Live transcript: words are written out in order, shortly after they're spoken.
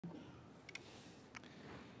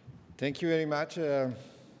Thank you very much.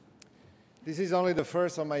 This is only the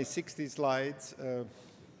first of my 60 slides.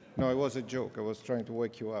 No, it was a joke. I was trying to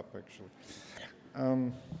wake you up,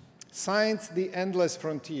 actually. Science, the endless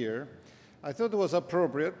frontier. I thought it was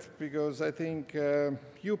appropriate because I think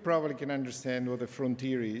you probably can understand what a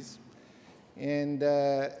frontier is. And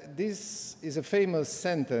this is a famous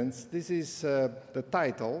sentence. This is the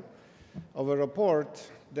title of a report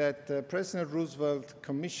that President Roosevelt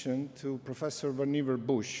commissioned to Professor Vannevar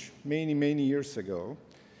Bush many years ago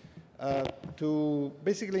to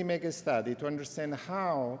basically make a study to understand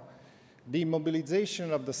how the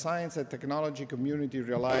mobilization of the science and technology community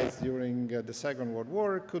realized during the Second World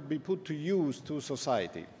War could be put to use to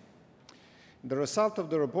society. The result of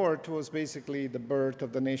the report was basically the birth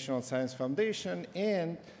of the National Science Foundation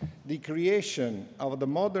and the creation of the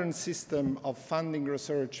modern system of funding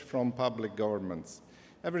research from public governments.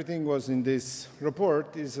 Everything was in this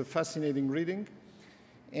report. It's a fascinating reading,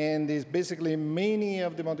 and is basically many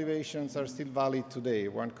of the motivations are still valid today.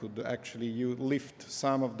 One could actually lift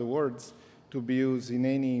some of the words to be used in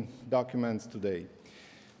any documents today.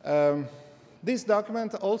 This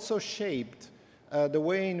document also shaped the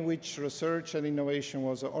way in which research and innovation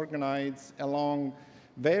was organized along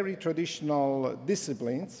very traditional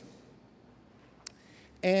disciplines.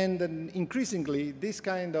 And increasingly, this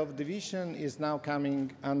kind of division is now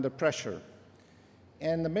coming under pressure.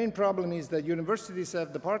 And the main problem is that universities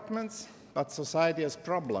have departments, but society has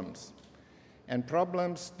problems. And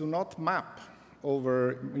problems do not map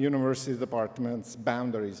over university departments'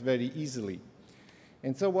 boundaries very easily.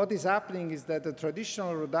 And so what is happening is that the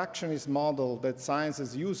traditional reductionist model that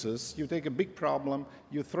sciences uses, you take a big problem,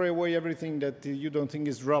 you throw away everything that you don't think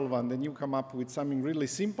is relevant, and you come up with something really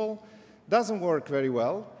simple. Doesn't work very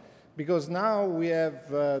well, because now we have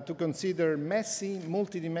to consider messy,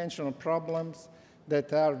 multidimensional problems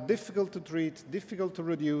that are difficult to treat, difficult to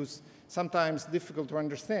reduce, sometimes difficult to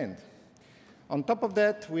understand. On top of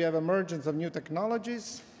that, we have emergence of new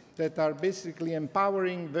technologies that are basically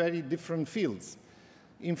empowering very different fields.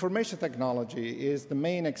 Information technology is the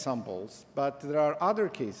main examples, but there are other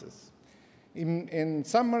cases. In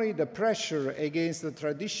summary, the pressure against the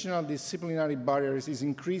traditional disciplinary barriers is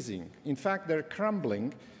increasing. In fact, they're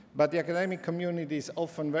crumbling, but the academic community is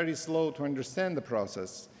often very slow to understand the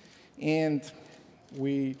process. And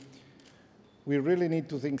we really need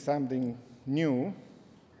to think something new.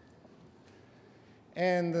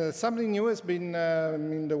 And something new has been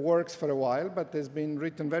in the works for a while, but has been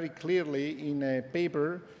written very clearly in a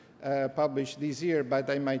paper published this year by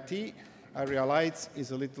the MIT. I realize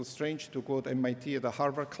it's a little strange to quote MIT at the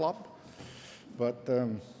Harvard Club, but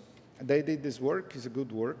they did this work. It's a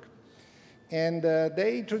good work. And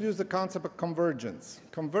they introduced the concept of convergence.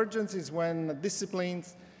 Convergence is when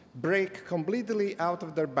disciplines break completely out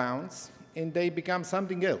of their bounds and they become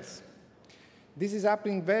something else. This is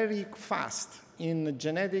happening very fast in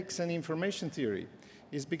genetics and information theory.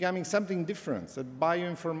 It's becoming something different, at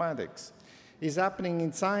bioinformatics. Is happening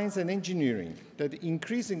in science and engineering that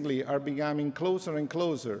increasingly are becoming closer and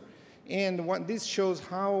closer. And this shows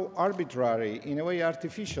how arbitrary, in a way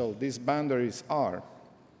artificial, these boundaries are.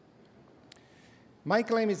 My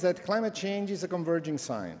claim is that climate change is a converging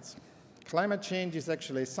science. Climate change is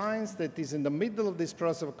actually a science that is in the middle of this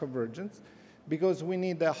process of convergence because we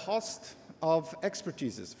need a host of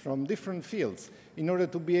expertises from different fields in order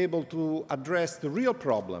to be able to address the real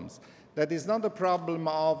problems. That is not the problem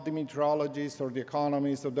of the meteorologists or the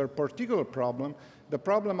economists or their particular problem. The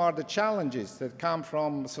problem are the challenges that come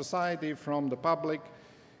from society, from the public,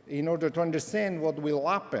 in order to understand what will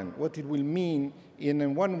happen, what it will mean,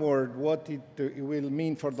 in one word, what it will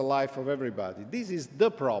mean for the life of everybody. This is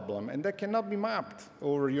the problem, and that cannot be mapped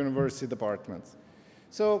over university departments.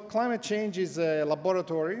 So climate change is a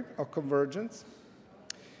laboratory of convergence,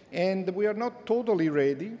 and we are not totally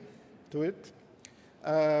ready to it.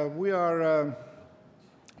 We are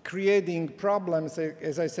creating problems,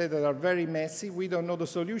 as I said, that are very messy. We don't know the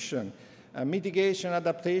solution. Mitigation,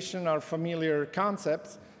 adaptation are familiar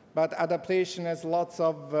concepts, but adaptation has lots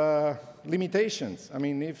of limitations. I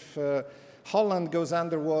mean, if Holland goes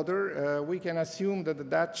underwater, we can assume that the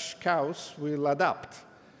Dutch cows will adapt.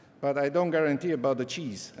 But I don't guarantee about the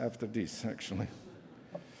cheese after this, actually.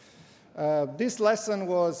 This lesson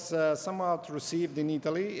was somewhat received in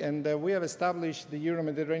Italy, and we have established the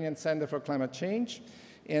Euro-Mediterranean Center for Climate Change.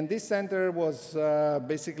 And this center was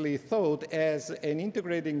basically thought as an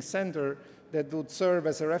integrating center that would serve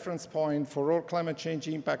as a reference point for all climate change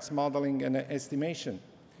impacts modeling and estimation.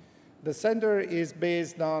 The center is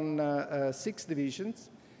based on 6 divisions.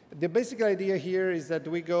 The basic idea here is that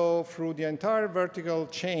we go through the entire vertical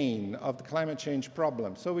chain of the climate change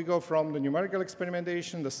problem. So we go from the numerical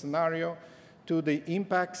experimentation, the scenario, to the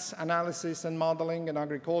impacts analysis and modeling and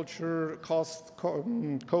agriculture,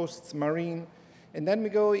 coasts, marine. And then we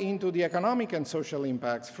go into the economic and social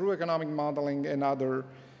impacts through economic modeling and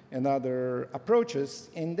other approaches.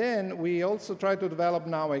 And then we also try to develop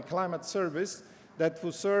now a climate service that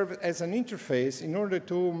will serve as an interface in order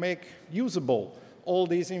to make usable all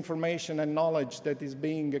this information and knowledge that is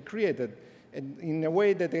being created in a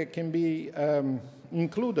way that it can be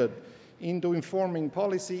included into informing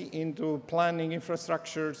policy, into planning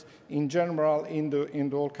infrastructures, in general,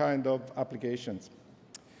 into all kinds of applications.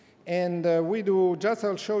 And we do, just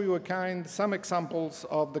I'll show you some examples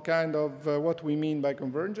of the kind of what we mean by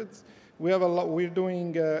convergence. We're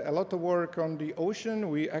doing a lot of work on the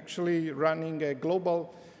ocean. We're actually running a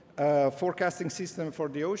global forecasting system for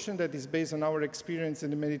the ocean that is based on our experience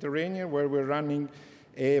in the Mediterranean, where we're running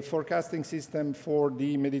a forecasting system for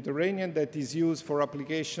the Mediterranean that is used for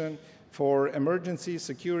application for emergency,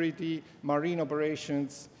 security, marine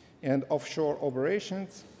operations, and offshore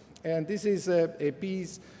operations. And this is a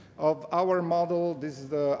piece of our model. This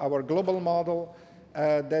is our global model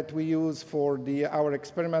that we use for our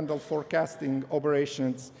experimental forecasting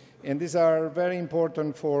operations. And these are very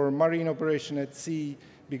important for marine operation at sea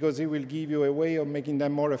because it will give you a way of making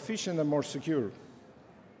them more efficient and more secure.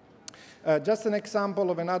 Just an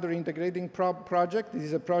example of another integrating project. This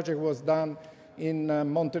is a project that was done in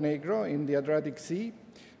Montenegro in the Adriatic Sea.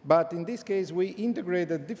 But in this case, we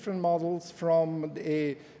integrated different models from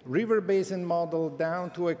a river basin model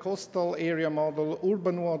down to a coastal area model,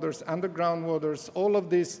 urban waters, underground waters. All of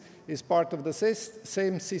this is part of the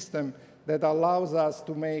same system that allows us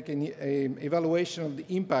to make an evaluation of the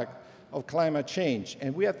impact of climate change.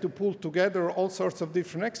 And we have to pull together all sorts of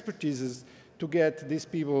different expertises to get these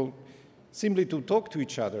people simply to talk to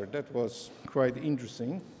each other. That was quite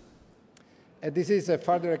interesting. And this is a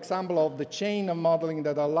further example of the chain of modeling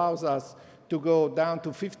that allows us to go down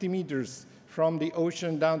to 50 meters from the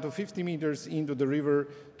ocean down to 50 meters into the river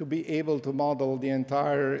to be able to model the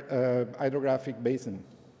entire hydrographic basin.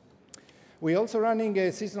 We're also running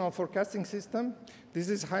a seasonal forecasting system. This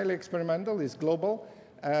is highly experimental, it's global.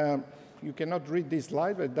 You cannot read this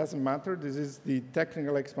slide, but it doesn't matter. This is the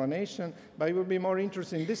technical explanation, but it will be more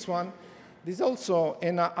interesting in this one. This is also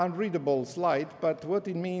an unreadable slide, but what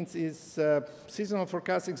it means is seasonal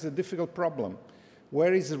forecasting is a difficult problem.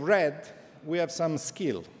 Where is red, we have some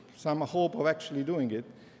skill, some hope of actually doing it.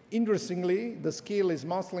 Interestingly, the skill is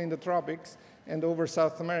mostly in the tropics and over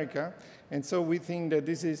South America, and so we think that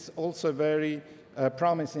this is also a very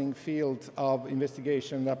promising field of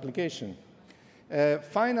investigation and application.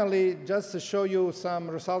 Finally, just to show you some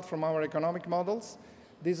results from our economic models.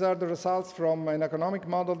 These are the results from an economic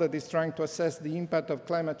model that is trying to assess the impact of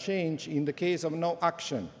climate change in the case of no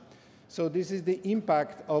action. So this is the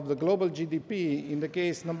impact of the global GDP in the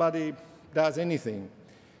case nobody does anything.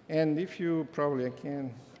 And if you probably, I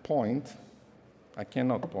can point, I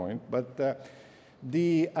cannot point, but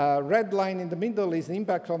the red line in the middle is the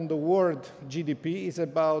impact on the world GDP is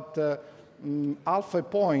about half a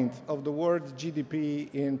point of the world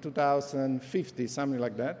GDP in 2050, something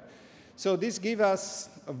like that. So this gives us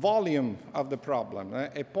a volume of the problem.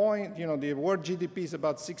 A point, you know, the world GDP is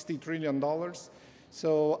about $60 trillion.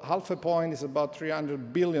 So half a point is about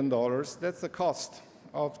 $300 billion. That's the cost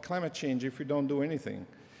of climate change if we don't do anything.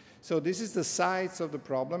 So this is the size of the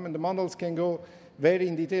problem, and the models can go very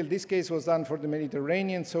in detail. This case was done for the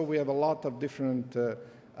Mediterranean, so we have a lot of different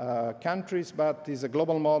countries, but it's a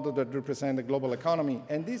global model that represents the global economy.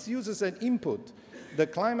 And this uses an input, the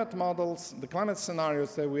climate models, the climate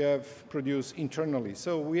scenarios that we have produced internally.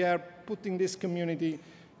 So we are putting this community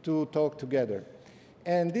to talk together.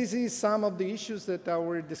 And this is some of the issues that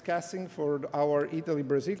we're discussing for our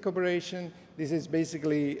Italy-Brazil cooperation. This is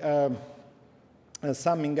basically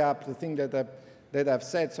summing up the thing that I've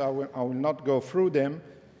said, so I will not go through them.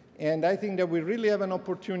 And I think that we really have an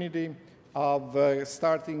opportunity of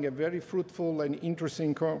starting a very fruitful and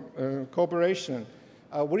interesting cooperation.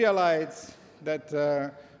 We realize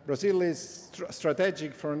that Brazil is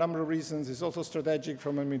strategic for a number of reasons. It's also strategic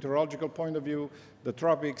from a meteorological point of view. The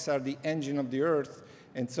tropics are the engine of the Earth,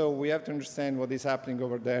 and so we have to understand what is happening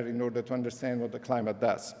over there in order to understand what the climate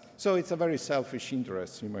does. So it's a very selfish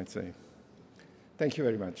interest, you might say. Thank you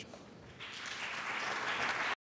very much.